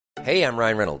Hey, I'm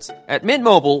Ryan Reynolds. At Mint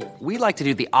Mobile, we like to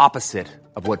do the opposite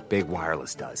of what Big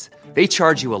Wireless does. They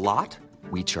charge you a lot,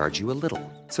 we charge you a little.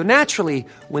 So naturally,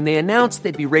 when they announced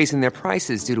they'd be raising their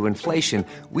prices due to inflation,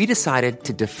 we decided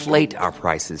to deflate our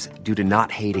prices due to not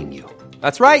hating you.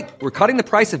 That's right. We're cutting the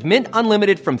price of Mint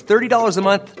Unlimited from $30 a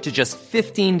month to just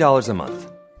 $15 a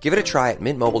month. Give it a try at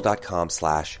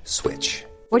mintmobile.com/switch.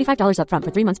 $45 up front for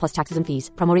 3 months plus taxes and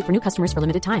fees. Promo rate for new customers for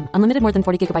limited time. Unlimited more than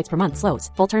 40 gigabytes per month. Slows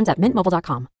full terms at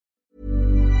mintmobile.com.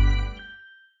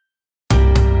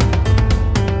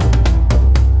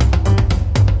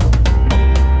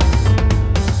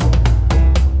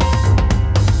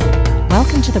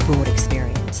 Welcome to The Broad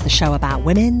Experience, the show about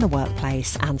women, the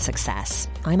workplace, and success.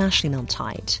 I'm Ashley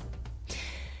Milne-Tyte.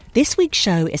 This week's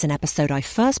show is an episode I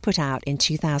first put out in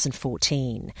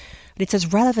 2014, but it's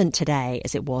as relevant today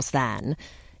as it was then.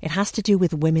 It has to do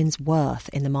with women's worth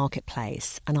in the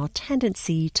marketplace and our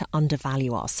tendency to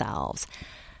undervalue ourselves.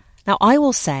 Now, I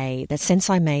will say that since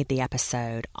I made the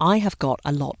episode, I have got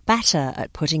a lot better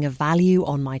at putting a value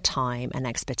on my time and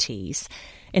expertise,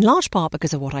 in large part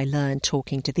because of what I learned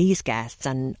talking to these guests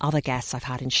and other guests I've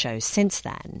had in shows since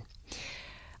then.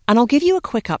 And I'll give you a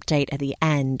quick update at the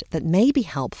end that may be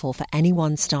helpful for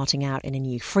anyone starting out in a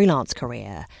new freelance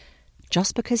career.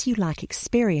 Just because you lack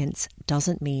experience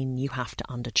doesn't mean you have to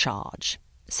undercharge.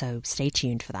 So stay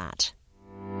tuned for that.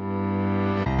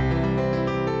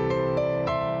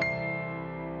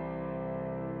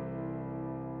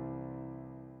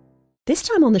 This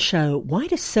time on the show, why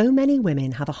do so many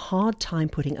women have a hard time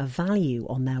putting a value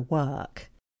on their work?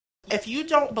 If you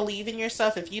don't believe in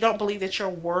yourself, if you don't believe that you're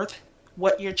worth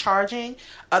what you're charging,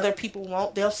 other people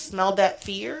won't. They'll smell that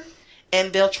fear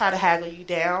and they'll try to haggle you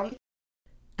down.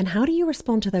 And how do you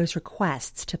respond to those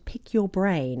requests to pick your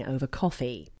brain over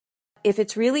coffee? If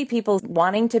it's really people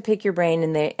wanting to pick your brain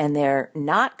and they're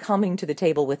not coming to the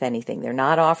table with anything, they're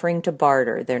not offering to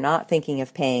barter, they're not thinking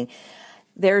of paying,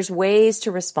 there's ways to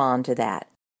respond to that.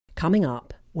 Coming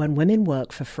up, when women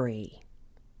work for free.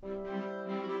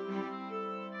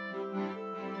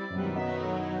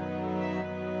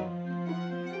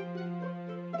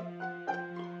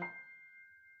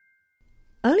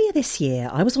 Earlier this year,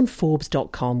 I was on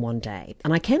Forbes.com one day,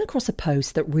 and I came across a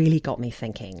post that really got me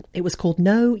thinking. It was called,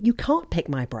 "No, You Can't Pick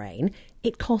My Brain.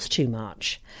 It Costs Too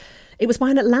Much." It was by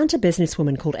an Atlanta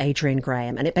businesswoman called Adrienne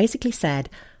Graham, and it basically said,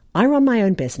 "I run my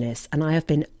own business, and I have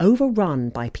been overrun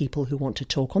by people who want to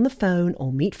talk on the phone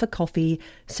or meet for coffee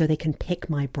so they can pick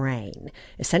my brain.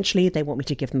 Essentially, they want me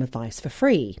to give them advice for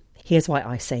free. Here's why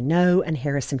I say no, and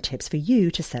here are some tips for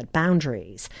you to set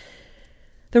boundaries."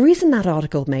 The reason that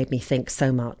article made me think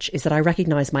so much is that I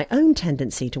recognise my own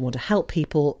tendency to want to help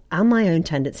people and my own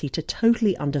tendency to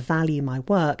totally undervalue my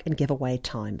work and give away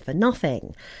time for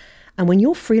nothing. And when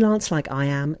you're freelance like I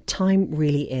am, time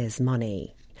really is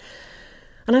money.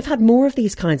 And I've had more of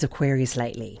these kinds of queries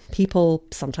lately. People,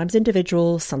 sometimes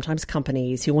individuals, sometimes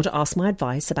companies, who want to ask my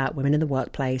advice about women in the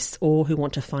workplace or who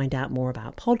want to find out more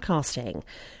about podcasting.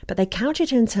 But they couch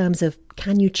it in terms of,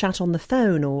 can you chat on the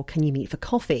phone or can you meet for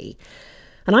coffee?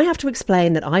 And I have to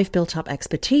explain that I've built up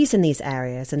expertise in these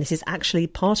areas, and this is actually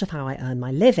part of how I earn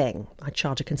my living. I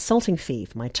charge a consulting fee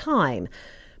for my time,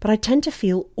 but I tend to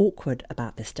feel awkward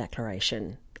about this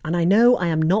declaration. And I know I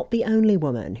am not the only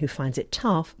woman who finds it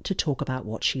tough to talk about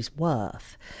what she's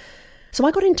worth. So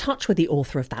I got in touch with the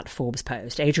author of that Forbes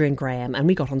post, Adrienne Graham, and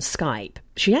we got on Skype.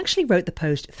 She actually wrote the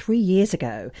post 3 years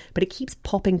ago, but it keeps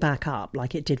popping back up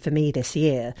like it did for me this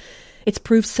year. It's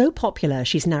proved so popular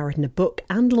she's now written a book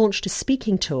and launched a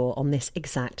speaking tour on this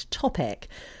exact topic.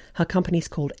 Her company's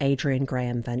called Adrienne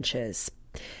Graham Ventures.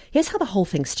 Here's how the whole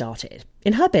thing started.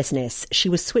 In her business, she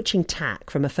was switching tack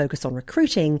from a focus on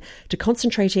recruiting to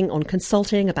concentrating on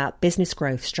consulting about business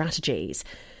growth strategies.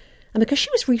 And because she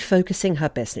was refocusing her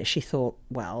business, she thought,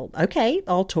 well, okay,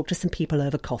 I'll talk to some people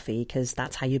over coffee because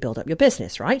that's how you build up your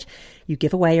business, right? You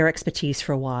give away your expertise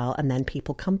for a while and then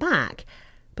people come back.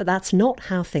 But that's not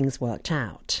how things worked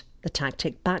out. The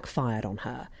tactic backfired on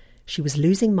her. She was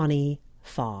losing money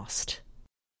fast.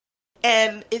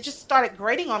 And it just started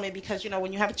grating on me because,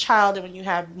 when you have a child and when you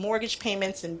have mortgage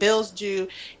payments and bills due,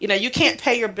 you can't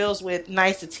pay your bills with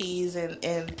niceties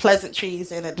and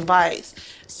pleasantries and advice.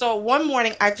 So one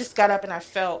morning I just got up and I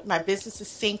felt my business is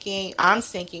sinking. I'm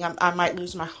sinking. I might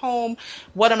lose my home.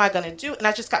 What am I going to do? And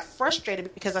I just got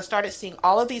frustrated because I started seeing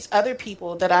all of these other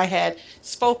people that I had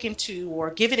spoken to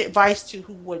or given advice to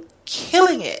who were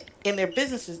killing it in their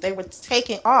businesses. They were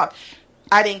taking off.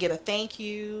 I didn't get a thank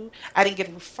you. I didn't get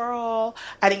a referral.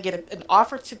 I didn't get an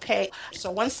offer to pay. So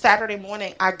one Saturday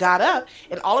morning, I got up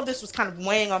and all of this was kind of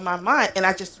weighing on my mind. And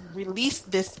I just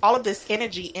released all of this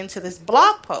energy into this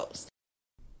blog post.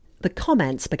 The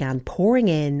comments began pouring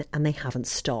in and they haven't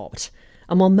stopped.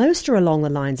 And while most are along the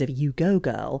lines of "you go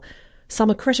girl," some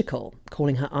are critical,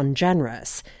 calling her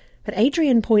ungenerous. But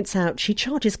Adrienne points out she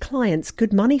charges clients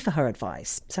good money for her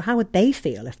advice. So how would they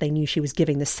feel if they knew she was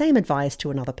giving the same advice to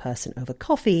another person over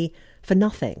coffee for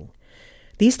nothing?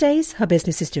 These days, her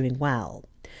business is doing well.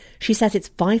 She says it's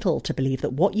vital to believe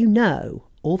that what you know,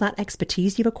 all that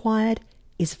expertise you've acquired,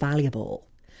 is valuable.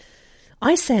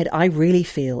 I said I really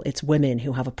feel it's women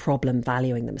who have a problem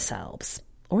valuing themselves.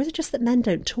 Or is it just that men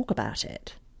don't talk about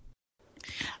it?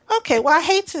 Okay, well, I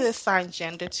hate to assign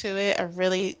gender to it. I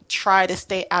really try to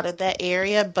stay out of that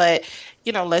area, but,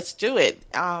 let's do it.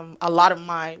 A lot of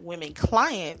my women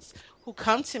clients who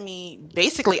come to me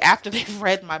basically after they've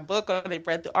read my book or they've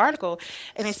read the article,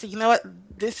 and they say, you know what,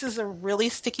 this is a really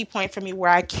sticky point for me where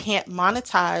I can't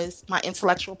monetize my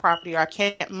intellectual property, or I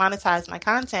can't monetize my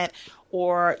content,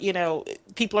 or,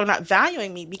 people are not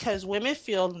valuing me, because women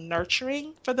feel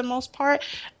nurturing for the most part.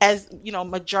 As,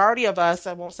 majority of us,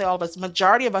 I won't say all of us,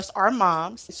 majority of us are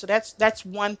moms. So that's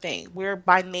one thing. We're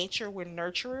by nature, we're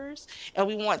nurturers, and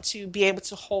we want to be able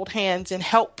to hold hands and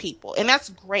help people. And that's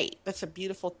great. That's a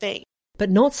beautiful thing. But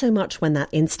not so much when that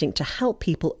instinct to help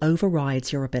people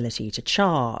overrides your ability to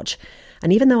charge.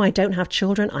 And even though I don't have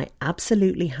children, I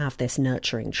absolutely have this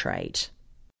nurturing trait.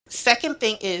 Second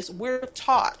thing is, we're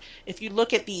taught, if you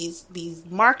look at these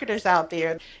marketers out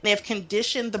there, they've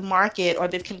conditioned the market, or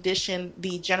they've conditioned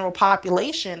the general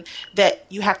population that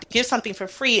you have to give something for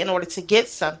free in order to get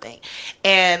something.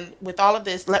 And with all of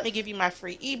this, let me give you my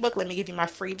free ebook, let me give you my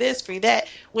free this, free that.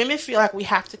 Women feel like we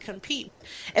have to compete.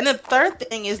 And the third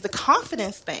thing is the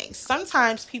confidence thing.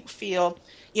 Sometimes people feel,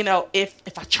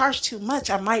 if I charge too much,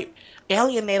 I might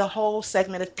alienate a whole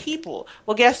segment of people.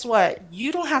 Well, guess what?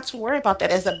 You don't have to worry about that.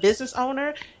 As a business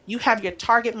owner, you have your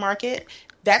target market.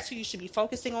 That's who you should be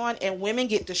focusing on. And women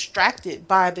get distracted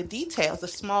by the details, the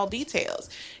small details.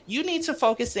 You need to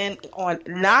focus in on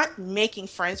not making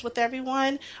friends with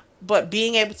everyone, but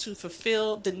being able to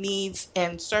fulfill the needs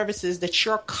and services that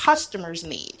your customers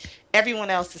need. Everyone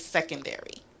else is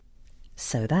secondary.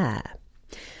 So there.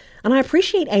 And I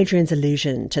appreciate Adrienne's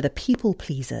allusion to the people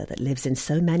pleaser that lives in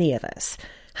so many of us.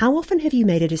 How often have you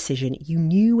made a decision you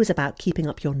knew was about keeping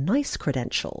up your nice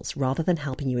credentials rather than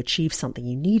helping you achieve something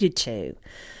you needed to?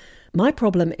 My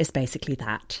problem is basically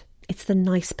that. It's the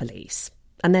nice police.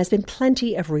 And there's been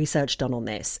plenty of research done on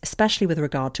this, especially with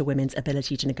regard to women's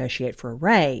ability to negotiate for a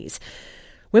raise.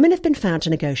 Women have been found to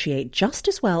negotiate just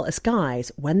as well as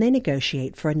guys when they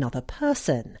negotiate for another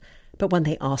person. But when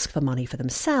they ask for money for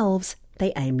themselves,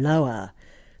 they aim lower.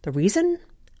 The reason?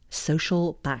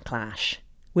 Social backlash.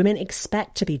 Women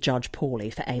expect to be judged poorly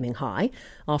for aiming high.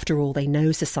 After all, they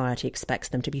know society expects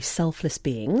them to be selfless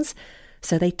beings,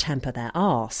 so they temper their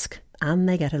ask, and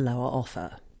they get a lower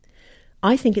offer.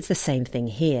 I think it's the same thing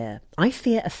here. I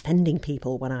fear offending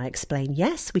people when I explain,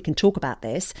 yes, we can talk about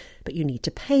this, but you need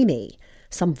to pay me.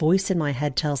 Some voice in my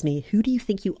head tells me, who do you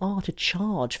think you are to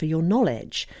charge for your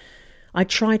knowledge? I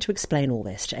try to explain all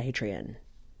this to Adrienne.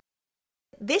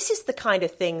 This is the kind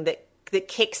of thing that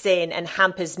kicks in and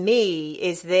hampers me,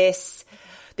 is this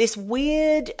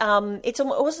weird, it's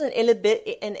almost an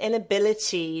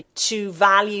inability to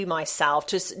value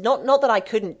myself. Not that I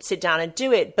couldn't sit down and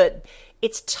do it, but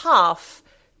it's tough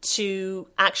to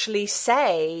actually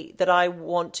say that I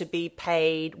want to be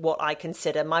paid what I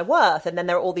consider my worth. And then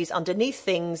there are all these underneath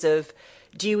things of,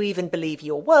 do you even believe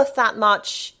you're worth that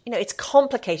much? It's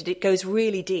complicated. It goes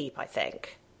really deep, I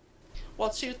think. Well,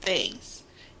 two things.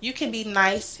 You can be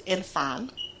nice and firm.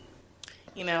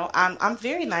 I'm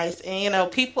very nice.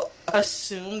 And, people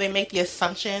assume, they make the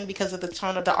assumption because of the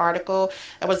tone of the article,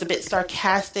 I was a bit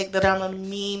sarcastic, that I'm a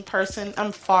mean person.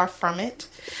 I'm far from it.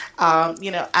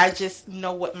 I just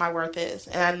know what my worth is.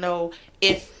 And I know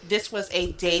if this was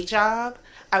a day job,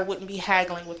 I wouldn't be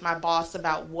haggling with my boss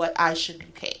about what I should be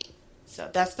paid.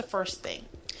 So that's the first thing.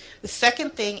 The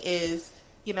second thing is,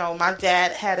 my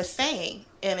dad had a saying,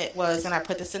 and it was, and I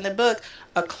put this in the book,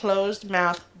 a closed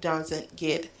mouth doesn't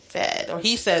get fed. Or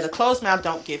he says, a closed mouth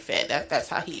don't get fed. That's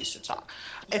how he used to talk.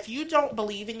 If you don't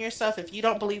believe in yourself, if you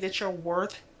don't believe that you're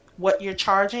worth what you're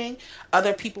charging,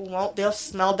 other people won't. They'll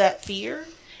smell that fear,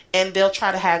 and they'll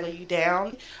try to haggle you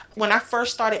down. When I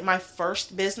first started my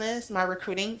first business, my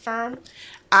recruiting firm,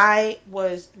 I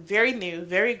was very new,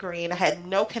 very green. I had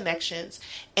no connections,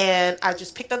 and I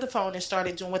just picked up the phone and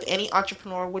started doing what any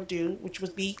entrepreneur would do, which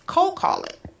would be cold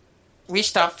calling.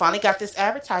 reached out, finally got this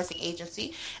advertising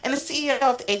agency, and the CEO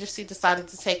of the agency decided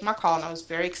to take my call, and I was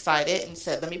very excited and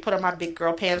said, let me put on my big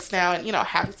girl pants now and,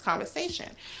 have this conversation.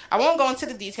 I won't go into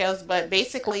the details, but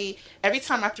basically every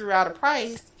time I threw out a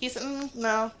price, he said,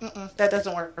 no, that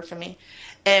doesn't work for me.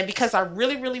 And because I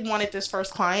really, really wanted this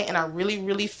first client, and I really,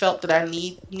 really felt that I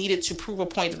needed to prove a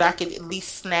point that I could at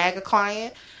least snag a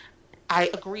client, I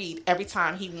agreed every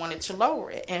time he wanted to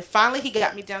lower it. And finally he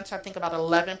got me down to, I think, about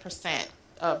 11%.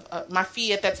 Of my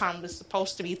fee at that time was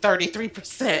supposed to be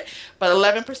 33%, but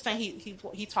 11%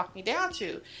 he talked me down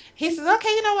to. He says,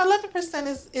 okay,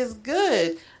 11% is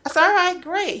good. I said, all right,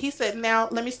 great. He said, now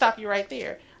let me stop you right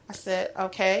there. I said,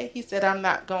 okay. He said, I'm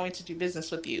not going to do business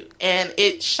with you. And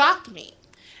it shocked me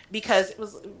because it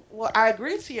was, well, I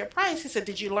agreed to your price. He said,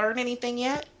 did you learn anything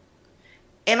yet?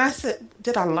 And I said,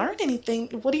 did I learn anything?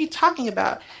 What are you talking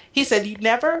about? He said, you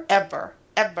never, ever,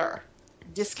 ever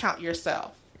discount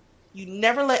yourself. You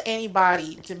never let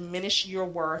anybody diminish your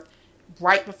worth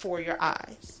right before your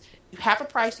eyes. You have a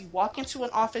price. You walk into an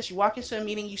office, you walk into a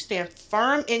meeting, you stand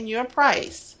firm in your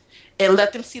price and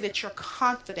let them see that you're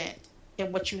confident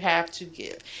in what you have to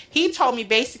give. He told me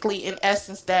basically, in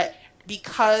essence, that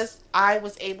because I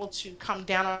was able to come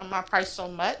down on my price so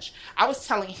much, I was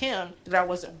telling him that I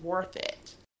wasn't worth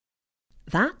it.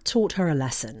 That taught her a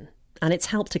lesson, and it's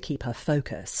helped to keep her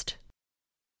focused.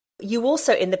 You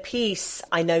also, in the piece,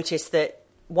 I noticed that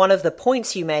one of the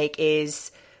points you make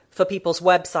is, for people's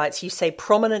websites, you say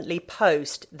prominently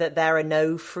post that there are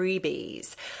no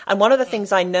freebies. And one of the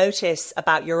things I notice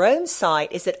about your own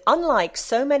site is that, unlike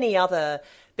so many other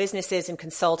businesses and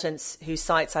consultants whose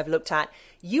sites I've looked at,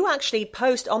 you actually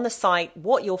post on the site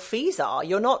what your fees are.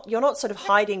 You're not sort of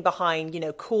hiding behind,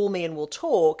 call me and we'll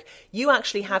talk. You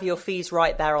actually have your fees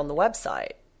right there on the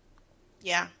website.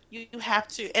 Yeah. You have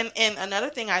to. And another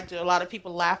thing I do, a lot of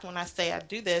people laugh when I say I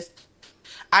do this,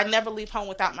 I never leave home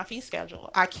without my fee schedule.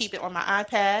 I keep it on my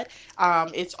iPad.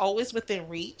 It's always within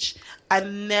reach. I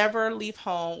never leave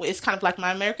home. It's kind of like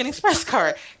my American Express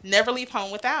card. Never leave home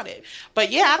without it.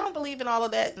 But yeah, I don't believe in all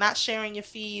of that, not sharing your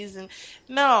fees. And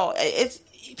no, it's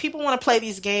people want to play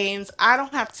these games. I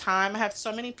don't have time. I have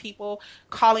so many people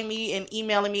calling me and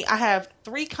emailing me. I have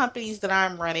 3 companies that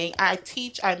I'm running. I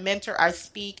teach, I mentor, I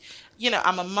speak.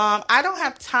 I'm a mom. I don't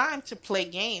have time to play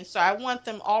games. So I want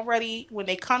them already, when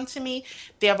they come to me,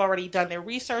 they have already done their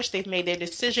research. They've made their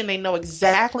decision. They know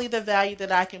exactly the value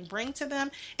that I can bring to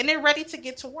them, and they're ready to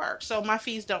get to work. So my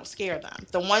fees don't scare them.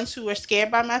 The ones who are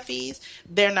scared by my fees,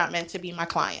 they're not meant to be my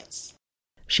clients.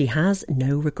 She has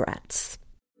no regrets.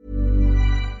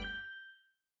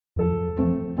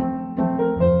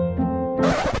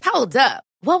 Hold up.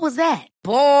 What was that?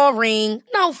 Boring.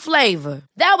 No flavor.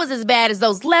 That was as bad as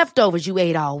those leftovers you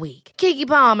ate all week. Keke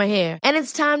Palmer here. And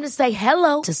it's time to say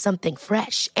hello to something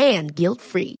fresh and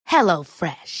guilt-free. Hello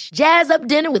Fresh. Jazz up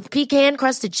dinner with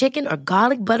pecan-crusted chicken or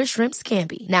garlic butter shrimp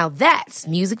scampi. Now that's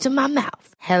music to my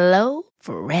mouth. Hello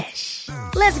Fresh.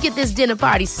 Let's get this dinner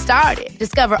party started.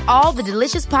 Discover all the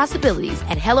delicious possibilities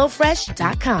at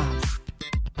HelloFresh.com.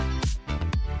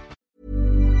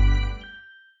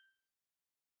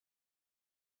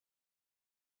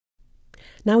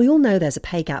 Now, we all know there's a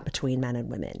pay gap between men and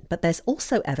women, but there's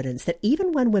also evidence that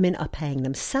even when women are paying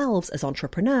themselves as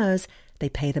entrepreneurs, they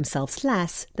pay themselves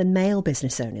less than male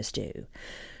business owners do.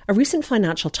 A recent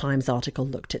Financial Times article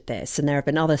looked at this, and there have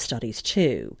been other studies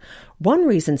too. One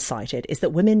reason cited is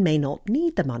that women may not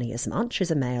need the money as much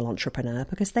as a male entrepreneur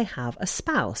because they have a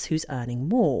spouse who's earning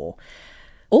more.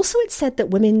 Also, it's said that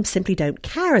women simply don't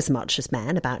care as much as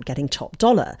men about getting top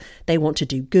dollar. They want to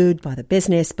do good by the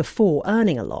business before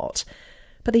earning a lot.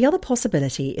 But the other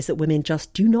possibility is that women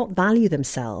just do not value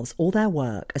themselves or their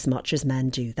work as much as men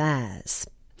do theirs.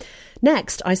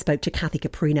 Next, I spoke to Kathy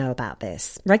Caprino about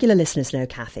this. Regular listeners know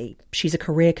Kathy. She's a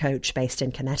career coach based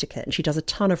in Connecticut, and she does a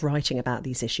ton of writing about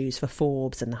these issues for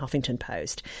Forbes and the Huffington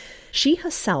Post. She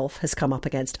herself has come up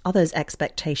against others'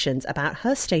 expectations about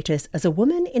her status as a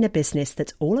woman in a business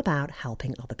that's all about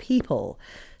helping other people.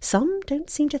 Some don't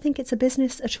seem to think it's a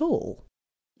business at all.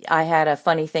 I had a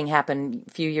funny thing happen a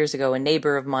few years ago. A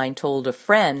neighbor of mine told a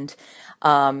friend,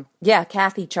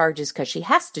 Kathy charges because she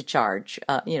has to charge,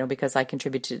 because I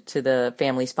contribute to the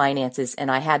family's finances,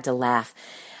 and I had to laugh.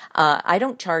 I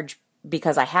don't charge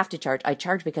because I have to charge. I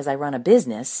charge because I run a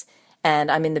business,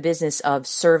 and I'm in the business of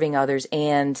serving others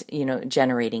and,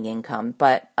 generating income.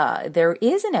 But there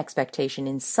is an expectation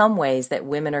in some ways that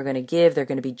women are going to give, they're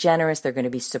going to be generous, they're going to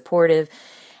be supportive.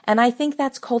 And I think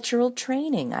that's cultural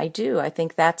training. I do. I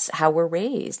think that's how we're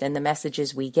raised and the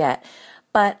messages we get.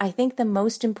 But I think the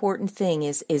most important thing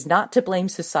is not to blame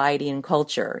society and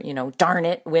culture. Darn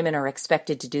it, women are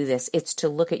expected to do this. It's to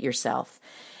look at yourself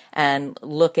and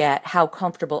look at how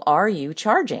comfortable are you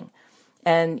charging.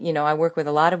 And, I work with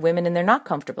a lot of women and they're not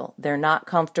comfortable. They're not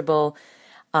comfortable.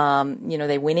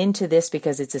 They went into this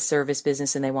because it's a service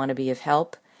business and they want to be of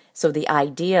help. So the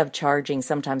idea of charging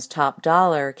sometimes top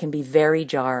dollar can be very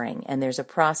jarring. And there's a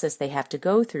process they have to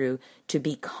go through to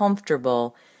be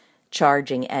comfortable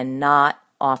charging and not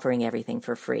offering everything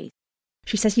for free.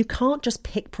 She says you can't just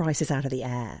pick prices out of the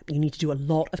air. You need to do a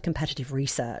lot of competitive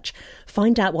research,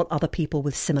 find out what other people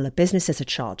with similar businesses are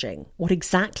charging, what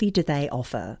exactly do they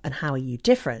offer, and how are you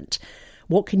different?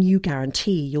 What can you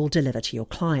guarantee you'll deliver to your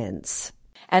clients?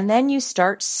 And then you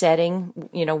start setting,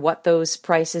 what those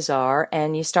prices are,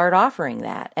 and you start offering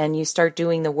that, and you start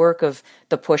doing the work of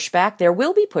the pushback. There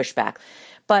will be pushback.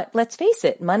 But let's face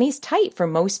it, money's tight for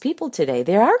most people today.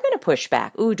 They are going to push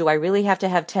back. Ooh, do I really have to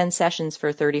have 10 sessions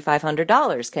for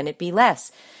 $3,500? Can it be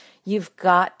less? You've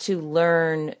got to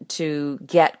learn to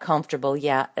get comfortable,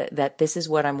 that this is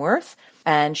what I'm worth.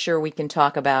 And sure, we can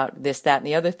talk about this, that, and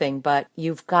the other thing, but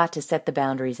you've got to set the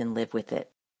boundaries and live with it.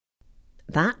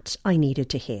 That I needed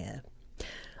to hear.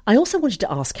 I also wanted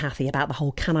to ask Kathy about the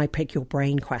whole "can I pick your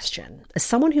brain" question. As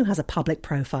someone who has a public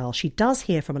profile, she does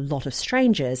hear from a lot of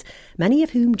strangers, many of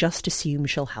whom just assume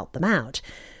she'll help them out.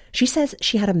 She says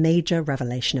she had a major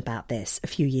revelation about this a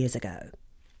few years ago.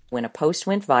 When a post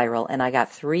went viral and I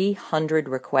got 300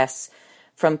 requests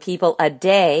from people a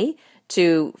day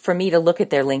for me to look at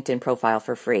their LinkedIn profile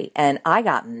for free. And I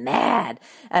got mad.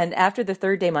 And after the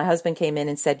third day, my husband came in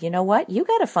and said, you know what? You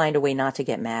got to find a way not to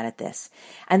get mad at this.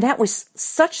 And that was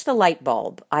such the light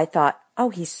bulb. I thought, oh,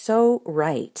 he's so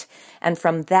right. And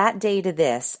from that day to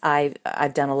this, I've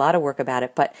done a lot of work about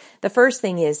it. But the first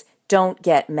thing is, don't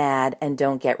get mad and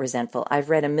don't get resentful. I've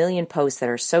read a million posts that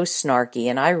are so snarky,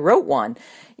 and I wrote one.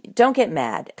 Don't get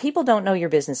mad. People don't know your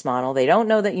business model. They don't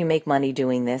know that you make money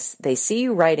doing this. They see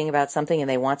you writing about something and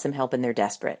they want some help and they're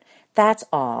desperate. That's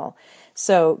all.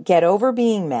 So get over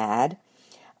being mad.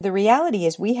 The reality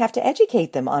is we have to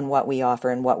educate them on what we offer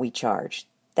and what we charge.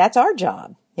 That's our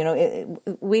job.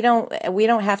 We don't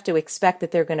have to expect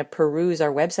that they're going to peruse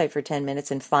our website for 10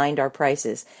 minutes and find our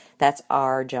prices. That's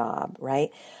our job,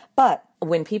 right? But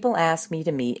when people ask me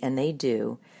to meet, and they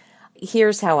do,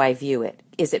 here's how I view it.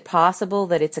 Is it possible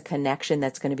that it's a connection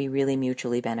that's going to be really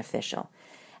mutually beneficial?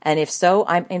 And if so,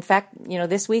 in fact,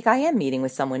 this week I am meeting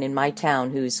with someone in my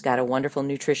town who's got a wonderful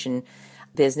nutrition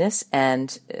business,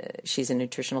 and she's a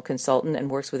nutritional consultant and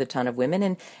works with a ton of women.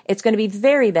 And it's going to be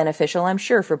very beneficial, I'm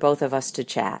sure, for both of us to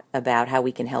chat about how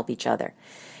we can help each other.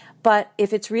 But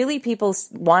if it's really people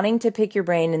wanting to pick your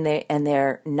brain and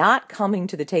they're not coming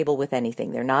to the table with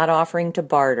anything, they're not offering to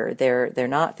barter, they're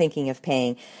not thinking of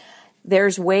paying,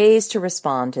 there's ways to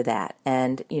respond to that.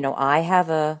 And, I have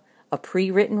a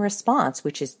pre-written response,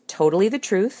 which is totally the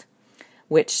truth,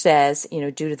 which says,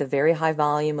 due to the very high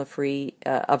volume of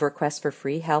requests for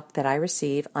free help that I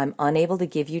receive, I'm unable to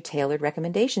give you tailored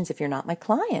recommendations if you're not my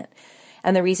client.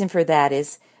 And the reason for that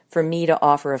is, for me to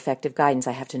offer effective guidance,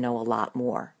 I have to know a lot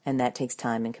more, and that takes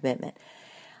time and commitment.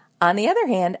 On the other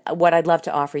hand, what I'd love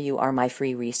to offer you are my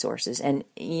free resources. And,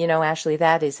 Ashley,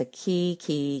 that is a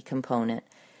key component.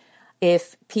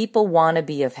 If people want to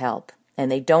be of help, and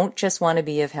they don't just want to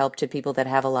be of help to people that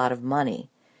have a lot of money,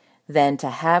 then to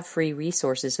have free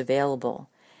resources available,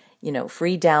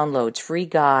 free downloads, free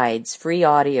guides, free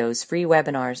audios, free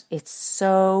webinars, it's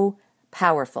so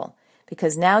powerful.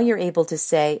 Because now you're able to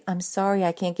say, I'm sorry,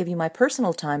 I can't give you my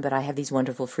personal time, but I have these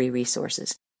wonderful free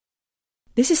resources.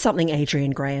 This is something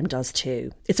Adrienne Graham does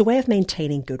too. It's a way of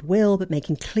maintaining goodwill, but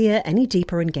making clear any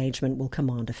deeper engagement will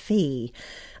command a fee.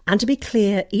 And to be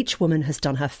clear, each woman has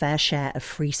done her fair share of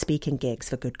free speaking gigs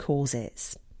for good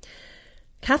causes.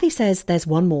 Kathy says there's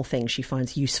one more thing she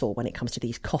finds useful when it comes to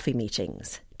these coffee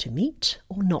meetings: to meet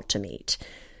or not to meet.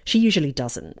 She usually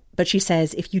doesn't, but she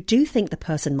says if you do think the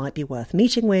person might be worth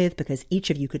meeting with because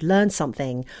each of you could learn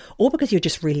something, or because you're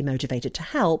just really motivated to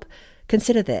help,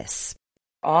 consider this.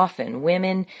 Often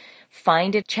women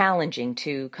find it challenging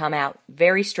to come out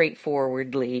very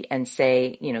straightforwardly and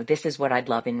say, this is what I'd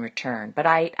love in return. But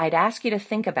I'd ask you to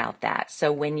think about that.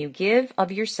 So when you give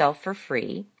of yourself for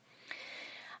free,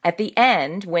 at the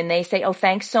end, when they say, oh,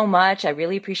 thanks so much, I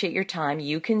really appreciate your time,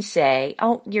 you can say,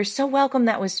 oh, you're so welcome,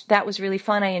 that was really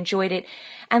fun, I enjoyed it.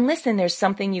 And listen, there's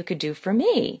something you could do for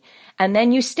me. And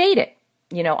then you state it.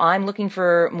 I'm looking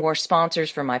for more sponsors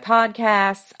for my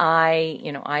podcasts.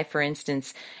 I, for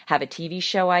instance, have a TV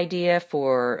show idea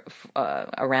for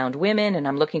around women, and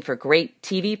I'm looking for great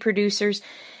TV producers.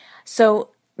 So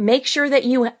make sure that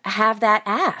you have that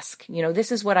ask.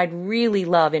 This is what I'd really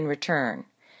love in return.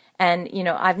 And,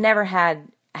 I've never had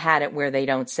it where they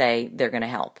don't say they're going to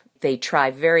help. they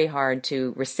try very hard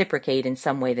to reciprocate in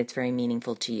some way that's very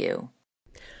meaningful to you.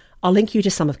 I'll link you to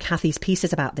some of Kathy's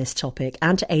pieces about this topic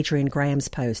and to Adrian Graham's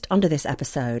post under this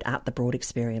episode at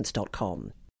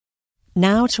thebroadexperience.com.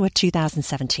 Now to a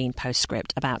 2017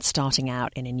 postscript about starting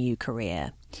out in a new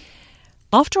career.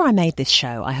 After I made this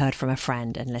show, I heard from a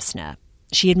friend and listener.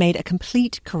 She had made a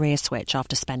complete career switch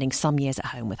after spending some years at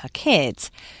home with her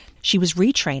kids. She was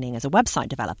retraining as a website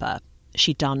developer.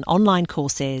 She'd done online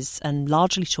courses and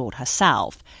largely taught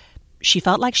herself. She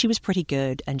felt like she was pretty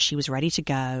good and she was ready to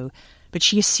go, but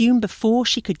she assumed before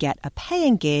she could get a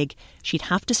paying gig, she'd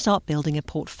have to start building a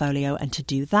portfolio, and to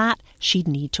do that, she'd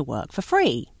need to work for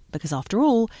free, because after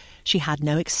all, she had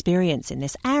no experience in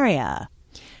this area.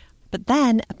 But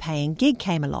then a paying gig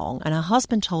came along and her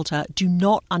husband told her, do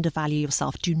not undervalue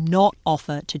yourself, do not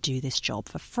offer to do this job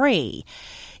for free.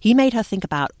 He made her think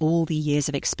about all the years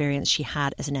of experience she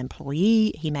had as an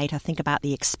employee. He made her think about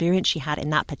the experience she had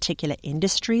in that particular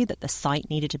industry that the site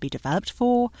needed to be developed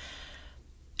for.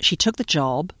 She took the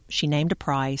job, she named a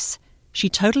price, she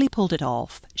totally pulled it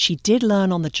off, she did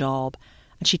learn on the job,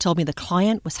 and she told me the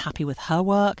client was happy with her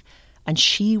work and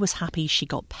she was happy she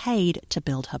got paid to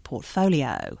build her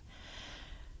portfolio.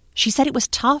 She said it was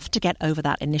tough to get over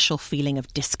that initial feeling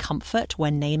of discomfort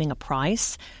when naming a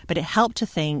price, but it helped to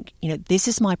think, this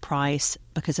is my price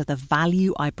because of the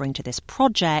value I bring to this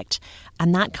project,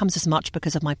 and that comes as much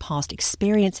because of my past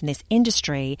experience in this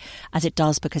industry as it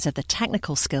does because of the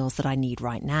technical skills that I need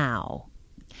right now.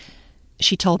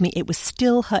 She told me it was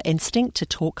still her instinct to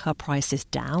talk her prices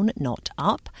down, not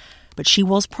up, but she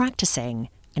was practicing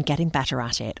and getting better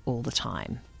at it all the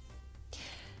time.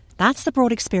 That's the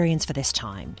Broad Experience for this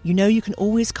time. You can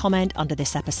always comment under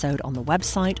this episode on the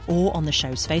website or on the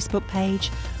show's Facebook page,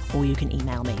 or you can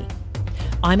email me.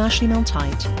 I'm Ashley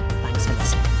Milne-Tyte. Thanks for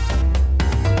listening.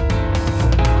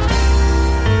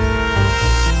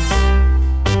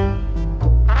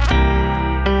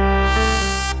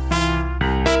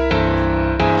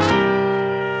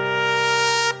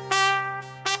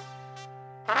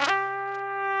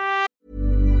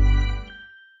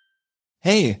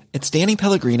 Hey, it's Danny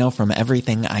Pellegrino from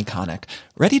Everything Iconic.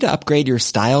 Ready to upgrade your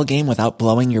style game without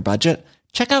blowing your budget?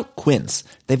 Check out Quince.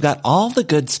 They've got all the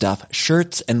good stuff,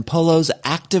 shirts and polos,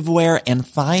 activewear, and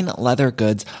fine leather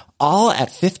goods, all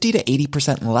at 50 to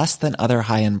 80% less than other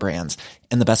high-end brands.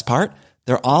 And the best part?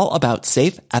 They're all about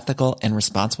safe, ethical, and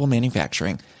responsible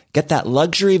manufacturing. Get that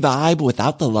luxury vibe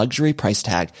without the luxury price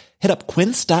tag. Hit up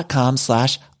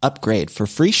quince.com/upgrade for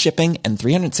free shipping and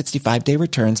 365-day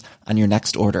returns on your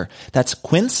next order. That's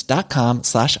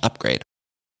quince.com/upgrade.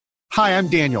 Hi, I'm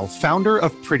Daniel, founder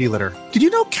of Pretty Litter. Did you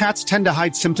know cats tend to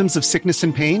hide symptoms of sickness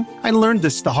and pain? I learned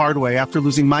this the hard way after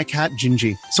losing my cat,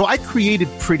 Gingy. So I created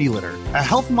Pretty Litter, a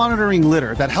health monitoring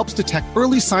litter that helps detect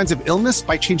early signs of illness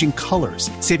by changing colors,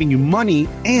 saving you money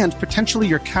and potentially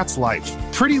your cat's life.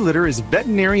 Pretty Litter is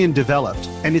veterinarian developed,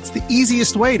 and it's the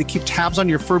easiest way to keep tabs on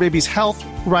your fur baby's health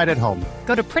right at home.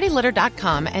 Go to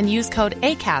prettylitter.com and use code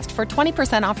ACAST for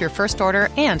 20% off your first order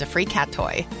and a free cat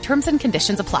toy. Terms and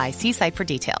conditions apply. See site for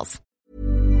details.